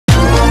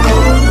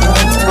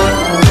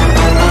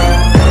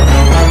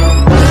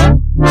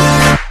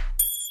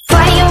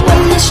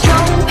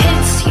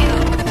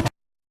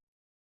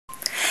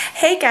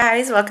Hey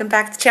guys, welcome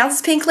back to the channel.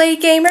 This is Pink Lady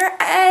Gamer,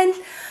 and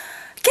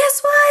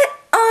guess what?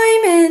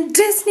 I'm in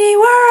Disney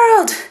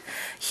World!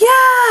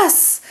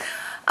 Yes!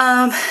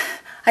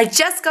 I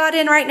just got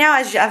in right now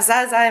as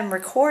I'm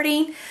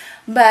recording,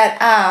 but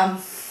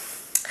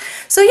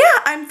so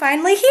yeah, I'm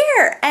finally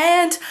here,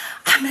 and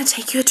I'm gonna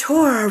take you a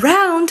tour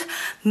around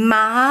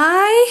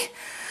my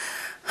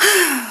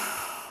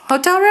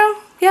hotel room.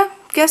 Yeah,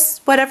 guess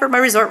whatever, my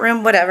resort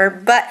room, whatever.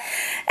 But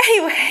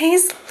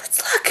anyways,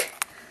 let's look.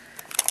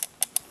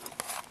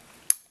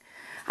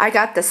 I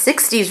got the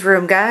 60s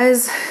room,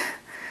 guys.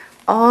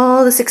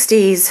 All the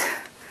 60s.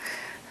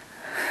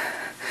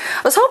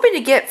 I was hoping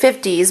to get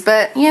 50s,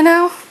 but you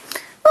know,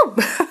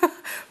 oh,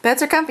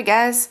 beds are comfy,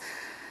 guys.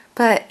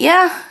 But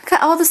yeah,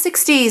 got all the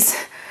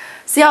 60s.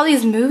 See all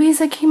these movies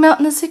that came out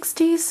in the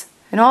 60s?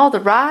 And all the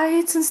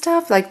rides and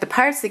stuff, like the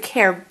Pirates of the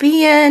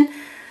Caribbean,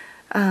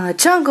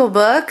 Jungle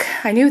Book,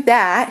 I knew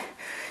that.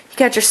 You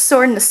got your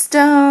Sword in the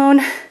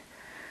Stone,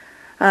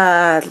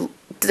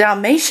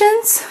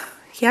 Dalmatians,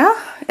 yeah.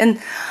 And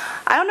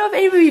I don't know if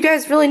any of you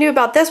guys really knew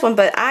about this one,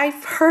 but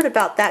I've heard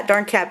about that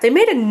darn cab. They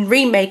made a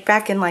remake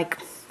back in, like,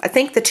 I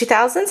think the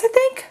 2000s, I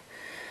think.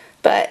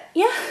 But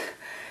yeah,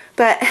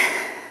 but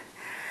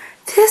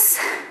this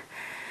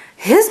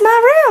is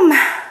my room.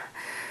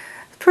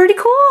 Pretty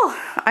cool.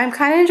 I'm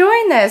kind of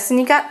enjoying this. And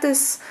you got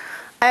this,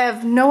 I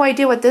have no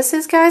idea what this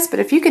is, guys, but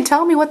if you can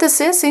tell me what this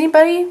is,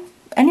 anybody?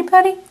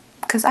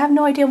 Because I have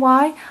no idea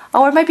why.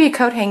 Oh, it might be a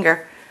coat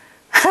hanger.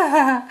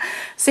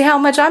 See how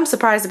much I'm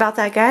surprised about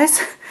that, guys.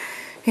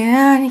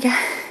 Yeah, and you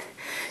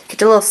get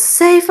the little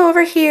safe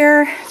over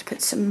here to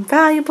put some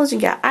valuables. You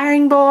got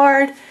ironing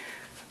board.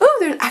 Oh,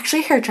 there's actually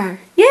a hair dryer.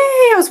 Yay!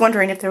 I was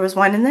wondering if there was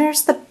one. And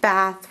there's the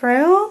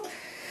bathroom.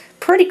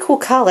 Pretty cool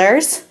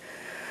colors.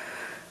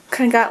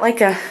 Kind of got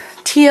like a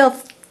teal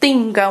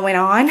thing going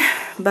on.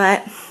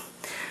 But,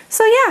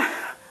 so yeah,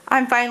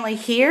 I'm finally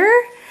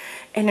here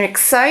and I'm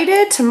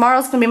excited.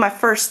 Tomorrow's going to be my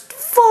first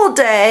full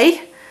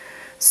day.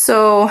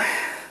 So,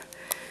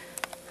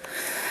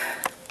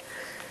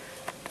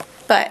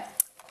 but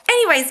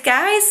anyways,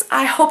 guys,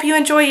 I hope you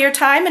enjoy your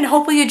time and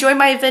hopefully you enjoy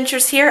my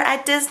adventures here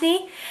at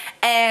Disney.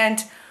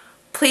 And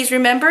please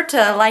remember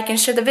to like and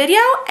share the video,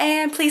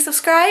 and please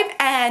subscribe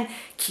and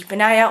keep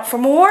an eye out for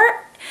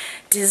more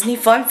Disney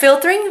fun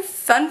filtering,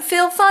 fun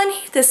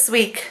this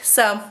week.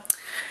 So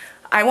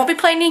I won't be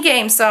playing any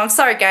games, so I'm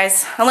sorry,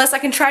 guys, unless I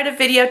can try to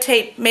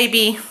videotape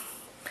maybe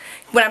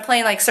when I'm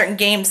playing like certain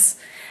games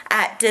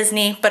at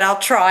Disney, but I'll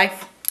try.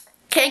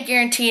 Can't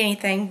guarantee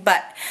anything,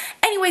 but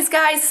anyways,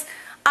 guys,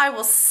 I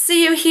will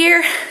see you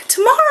here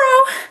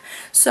tomorrow.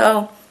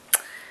 So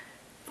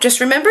just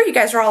remember, you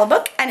guys are all a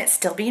book and it's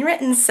still being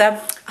written. So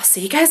I'll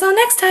see you guys all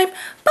next time.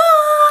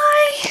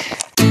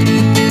 Bye!